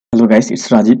Hello guys, it's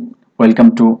Rajib.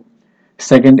 Welcome to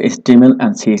second HTML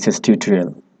and CSS tutorial.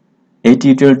 এই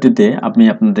টিউটোরিয়ালটিতে আমি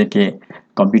আপনাদেরকে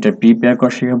কম্পিউটার প্রিপেয়ার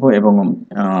করা শেখাবো এবং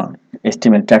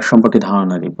HTML ট্যাগ সম্পর্কে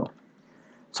ধারণা দিব।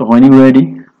 So when you ready,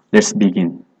 let's begin.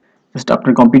 Just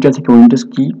আপনার কম্পিউটার থেকে উইন্ডোজ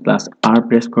কি প্লাস আর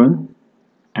প্রেস করুন।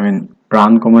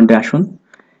 রান কমান্ডে আসুন।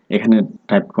 এখানে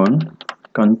টাইপ করুন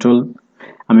কন্ট্রোল।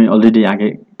 আমি অলরেডি আগে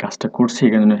কাজটা করছি,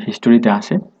 এখানে হিস্টোরিতে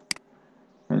আসে।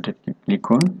 এটা ক্লিক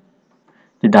করুন।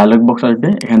 যে ডায়লগ বক্স আসবে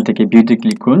এখান থেকে ভিউতে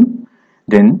ক্লিক করুন,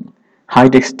 দেন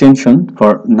hide extension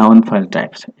for noun file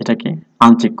types এটাকে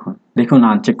আনচেক করুন। দেখুন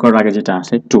আনচেক করার আগে যেটা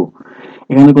আছে টু,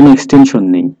 এখানে কোনো এক্সটেনশন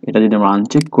নেই। এটা যদি আমরা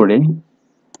আনচেক করে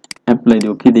অ্যাপ্লাই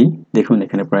দিয়ে ওকে দিই, দেখুন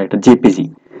এখানে প্রায় একটা জেপিজি,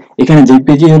 এখানে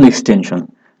জেপিজি হলো এক্সটেনশন,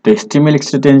 তো এসটিএমএল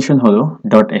এক্সটেনশন হলো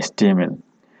ডট এসটিএমএল।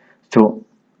 তো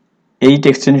এই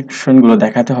এক্সটেনশন গুলো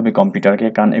দেখাতে হবে কম্পিউটারকে,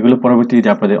 কারণ এগুলো পরবর্তীতে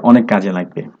আপনাদের অনেক কাজে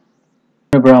লাগবে।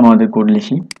 এরপর আমাদের কোড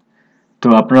লিখি। তো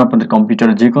আপনারা আপনাদের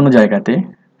কম্পিউটারে যে কোনো জায়গাতে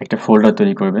একটা ফোল্ডার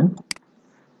তৈরি করবেন।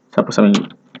 সাপোজ আমি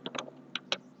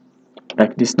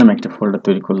প্র্যাকটিস নামে একটা ফোল্ডার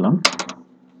তৈরি করলাম।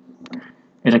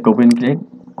 এটাকে ওপেন ক্লিক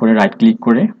করে রাইট ক্লিক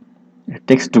করে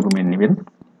টেক্সট ডকুমেন্ট নেবেন,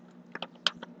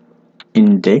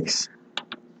 ইনডেক্স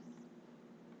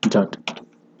ডট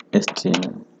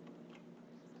এসটিএমএল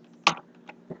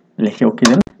লিখে ওকে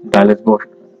দেন। ডায়লগ বক্স,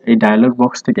 এই ডায়লগ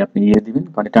বক্স থেকে আপনি দিবেন,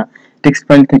 কারণ এটা টেক্সট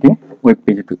ফাইল থেকে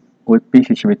ওয়েব পেজ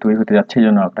হিসেবে তৈরি হতে যাচ্ছে, এই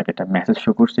জন্য আপনাকে একটা মেসেজ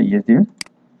শো করছে, দিবেন।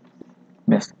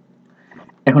 ব্যাস,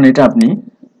 এখন এটা আপনি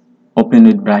ওপেন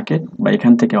উইথ ব্র্যাকেট বা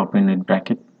এখান থেকে ওপেন উইথ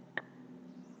ব্র্যাকেট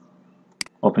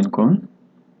ওপেন করুন।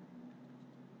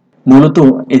 মূলত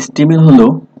HTML হলো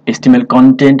HTML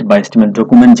কন্টেন্ট বা HTML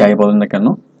ডকুমেন্ট যাই বলেন না কেন,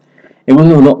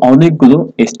 এগুলো হলো অনেকগুলো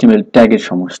HTML ট্যাগের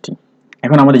সমষ্টি।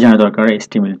 এখন আমাদের জানা দরকার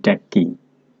HTML ট্যাগ কি।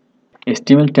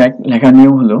 HTML ট্যাগ লেখার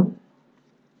নিয়ম হলো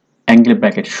অ্যাঙ্গেল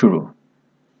ব্র্যাকেট শুরু,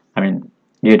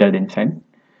 গ্রেটার দেন সাইন,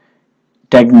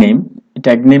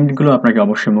 ট্যাগ নেমগুলো আপনাকে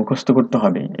অবশ্যই মুখস্থ করতে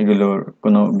হবে, এগুলোর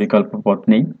কোনো বিকল্প পথ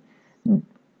নেই,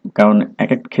 কারণ এক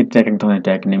এক ক্ষেত্রে এক এক ধরনের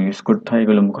ট্যাগ নেম ইউজ করতে হয়,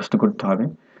 এগুলো মুখস্থ করতে হবে।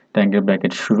 অ্যাঙ্গেল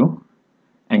ব্র্যাকেট শুরু,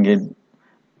 angle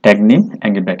tag name,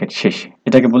 angle bracket শেষ,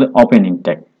 এটাকে বলে ওপেনিং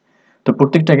ট্যাগ। তো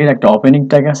প্রত্যেক ট্যাগের একটা ওপেনিং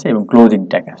ট্যাগ আছে এবং ক্লোজিং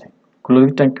ট্যাগ আছে।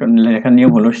 ক্লোজিং ট্যাগ লেখার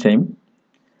নিয়ম হলো সেম,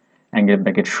 অ্যাঙ্গেল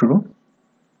ব্র্যাকেট শুরু,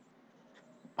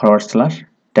 forward slash,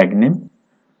 tag name,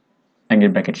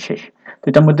 angle bracket শেষ। তো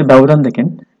এটার মধ্যে ব্যবধান দেখেন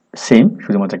সেম,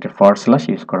 শুধুমাত্র একটা ফরওয়ার্ড স্ল্যাশ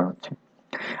ইউজ করা হচ্ছে।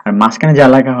 আর মাঝখানে যা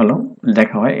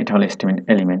দেখা হয় এটা হলো এস্টিমেট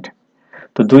এলিমেন্ট।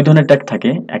 তো দুই ধরনের ট্যাগ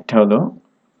থাকে, একটা হলো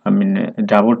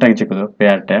ডাবল ট্যাগ, যেগুলো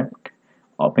পেয়ার ট্যাগ,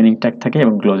 ওপেনিং ট্যাগ থাকে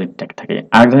এবং ক্লোজিং ট্যাগ থাকে।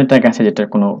 আর ধরনের ট্যাগ আছে যেটা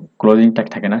কোনো ক্লোজিং ট্যাগ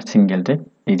থাকে না, সিঙ্গেল ট্যাগ,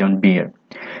 এই যেমন বিয়ার।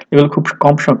 এগুলো খুব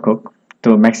কম সংখ্যক, তো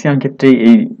ম্যাক্সিমাম ক্ষেত্রে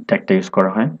এই ট্যাগটা ইউজ করা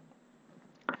হয়।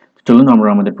 চলুন আমরা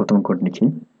আমাদের প্রথম কোড লিখি।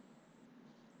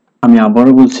 আমি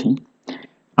আবারও বলছি,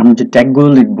 আমি যে ট্যাগগুলো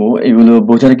লিখবো এগুলো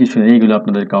বোঝার কিছু নেই, এগুলো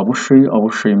আপনাদেরকে অবশ্যই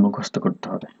অবশ্যই মুখস্থ করতে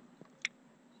হবে।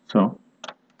 সো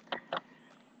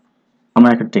আমরা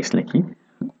একটা টেক্সট লিখি,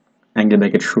 অ্যাঙ্গেল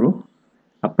ব্র্যাকেট শুরু।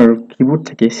 আপনার কিবোর্ড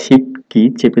থেকে শিফট কি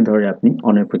চেপে ধরে আপনি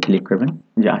অনের উপর ক্লিক করবেন,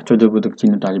 যে আশ্চর্যবোধক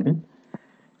চিহ্নটা আসবে।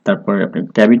 তারপরে আপনি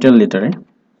ক্যাপিটাল লেটারে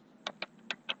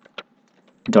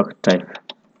ডক টাইপ,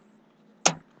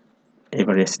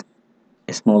 এবারে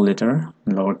স্মল লেটার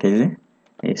লোয়ার কেজে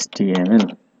HTML,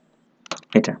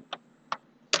 এটা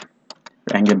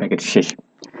অ্যাঙ্গেল ব্র্যাকেট শেষ।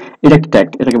 এটা একটা ট্যাগ,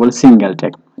 এটাকে বলে সিঙ্গেল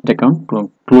ট্যাগ, এটা কারণ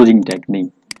ক্লোজিং ট্যাগ নেই।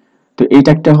 তো এই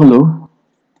ট্যাগটা হলো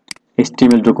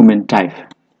HTML ডকুমেন্ট টাইপ।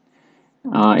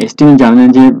 HTML জানেন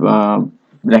যে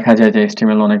দেখা যায় যে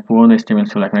HTML অনেক পুরনো HTML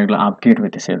ছিল, এখন এগুলো আপগ্রেড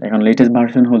হইতেছে, এখন লেটেস্ট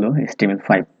ভার্সন হলো HTML5।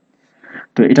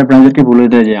 তো এটা ব্রাউজারকে বলে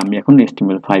দেয় যে আমি এখন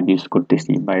HTML5 ইউজ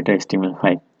করতেছি বা এটা HTML5।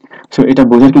 সো এটা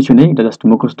বোঝার কিছু নেই, এটা জাস্ট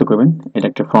মুখস্থ করবেন, এটা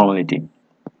একটা ফর্মালিটি।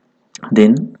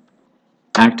 দেন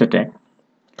আরেকটা ট্যাগ,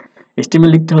 HTML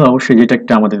লিখতে হলে অবশ্যই যে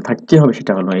ট্যাগটা আমাদের থাকতে হবে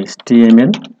সেটা হলো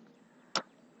HTML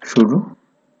শুরু,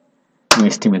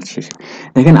 HTML শেষ।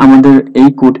 দেখেন আমাদের এই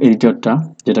কোড এডিটরটা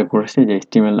যেটা করেছে, যে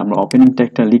HTML আমরা ওপেনিং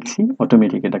ট্যাগটা লিখছি,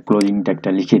 অটোমেটিক এটা ক্লোজিং ট্যাগটা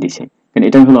লিখে দিছে, কারণ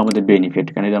এটাই হলো আমাদের বেনিফিট,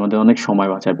 কারণ এটা আমাদের অনেক সময়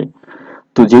বাঁচাবে।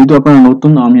 তো যেহেতু আপনারা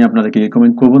নতুন, আমি আপনাদেরকে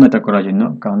রিকমেন্ড করবো না এটা করার জন্য,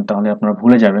 কারণ তাহলে আপনারা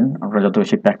ভুলে যাবেন। আপনারা যত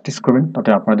বেশি প্র্যাকটিস করবেন তত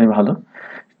আপনাদের ভালো।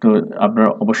 তো আপনারা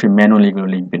অবশ্যই ম্যানুয়ালি এগুলো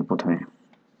লিখবেন প্রথমে।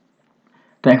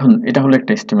 তো এখন এটা হলো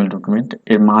একটা HTML ডকুমেন্ট,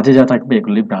 এর মাঝে যা থাকবে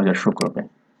এগুলি ব্রাউজার শো করবে।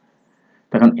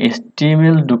 এখন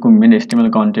HTML ডকুমেন্ট, HTML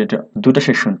কন্টেন্ট দুটো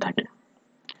সেকশন থাকে,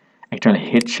 একটা হলো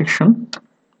হেড সেকশন,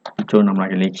 চলুন আমরা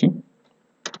আগে লিখি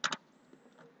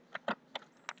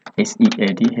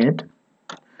HEAD হেড।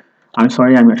 আমি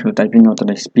সরি, আমি আসলে টাইপিং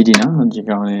অতটা স্পিডি না, যে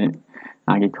কারণে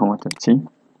আগে ক্ষমা চাচ্ছি।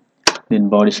 দেন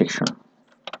বডি সেকশন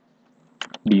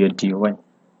BODY।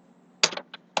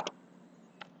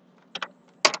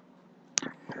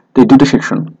 তো এই দুটো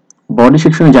সেকশন, বডি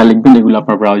সেকশনে যা লিখবেন এগুলো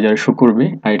আপনার ব্রাউজারে শো করবে,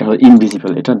 আর এটা হলো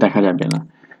ইনভিজিবল, এটা দেখা যাবে না।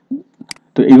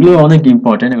 তো এগুলো অনেক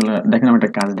ইম্পর্টেন্ট। এগুলো দেখেন আমি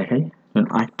একটা কাজ দেখাই,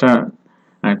 আরেকটা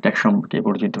ট্যাগ সম্পর্কে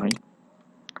পরিচিত হই।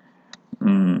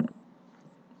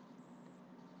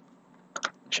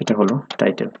 সেটা হলো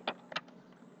টাইটেল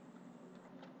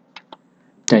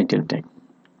ট্যাগ।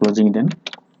 ক্লোজিং দেন।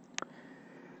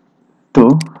 তো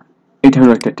এটা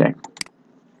হলো একটা ট্যাগ।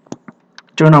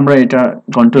 যখন আমরা এটা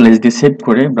কন্ট্রোল এস দিয়ে সেভ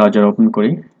করে ব্রাউজার ওপেন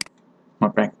করি,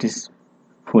 আমার প্র্যাকটিস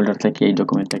ফোল্ডার থেকে এই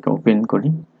ডকুমেন্টটাকে ওপেন করি,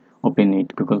 ওপেন ইট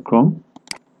গুগল ক্রোম।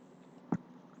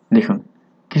 দেখুন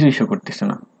কিছুই শো করতেছে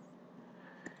না,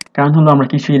 কারণ হলো আমরা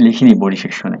কিছুই লিখিনি বডি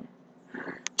সেকশনে।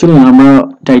 চলুন আমরা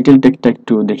টাইটেল ট্যাগটা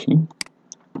একটু দেখি।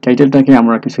 টাইটেলটাকে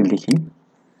আমরা কিছু লিখি,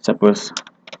 suppose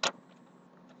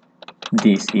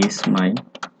this is my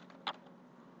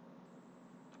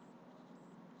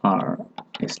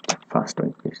first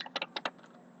web page.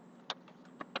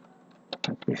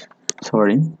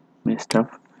 Sorry messed up,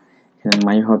 এখানে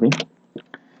মাই হবে।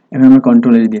 এখন আমরা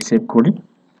কন্ট্রোল এস দিয়ে সেভ করি।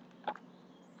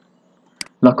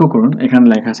 লক্ষ্য করুন এখানে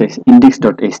লেখা আছে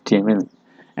index.html।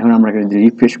 এখন আমরা যদি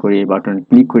রিফ্রেশ করি, এই বাটন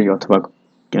ক্লিক করি অথবা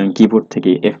কিবোর্ড থেকে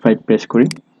F5 প্রেস করি,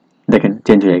 দেখেন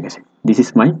চেঞ্জ হয়ে গেছে, this is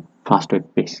my first web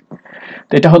page.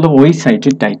 তো এটা হলো ওই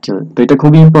সাইটের টাইটেল। তো এটা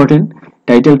খুবই ইম্পর্টেন্ট।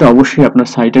 টাইটেলটা অবশ্যই আপনার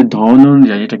সাইটের ধরন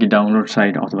অনুযায়ী, এটা কি ডাউনলোড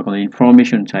সাইট অথবা কোনো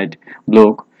ইনফরমেশন সাইট,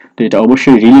 ব্লগ, তো এটা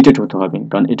অবশ্যই রিলেটেড হতে হবে,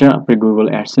 কারণ এটা আপনার গুগল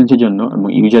অ্যাডসেন্সের জন্য এবং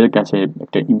ইউজারের কাছে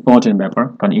একটা ইম্পর্টেন্ট ব্যাপার,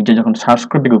 কারণ ইউজার যখন সার্চ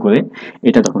করবে গুগলে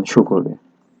এটা তখন শো করবে।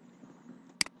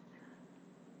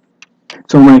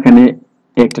 সো আমরা এখানে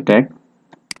একটা tag,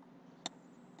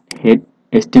 head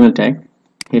HTML tag,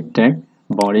 head tag,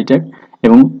 body tag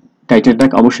এবং টাইটেল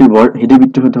ট্যাগ অবশ্যই হেডের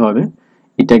ভিত্তি হতে হবে।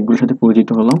 এই ট্যাগগুলোর সাথে পরিচিত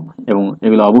হলাম এবং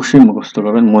এগুলো অবশ্যই মুখস্থ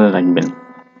করবেন, মনে রাখবেন।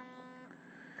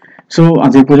 সো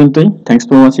আজ এই পর্যন্তই। Thanks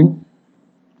for watching.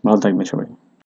 ভালো থাকবেন সবাই।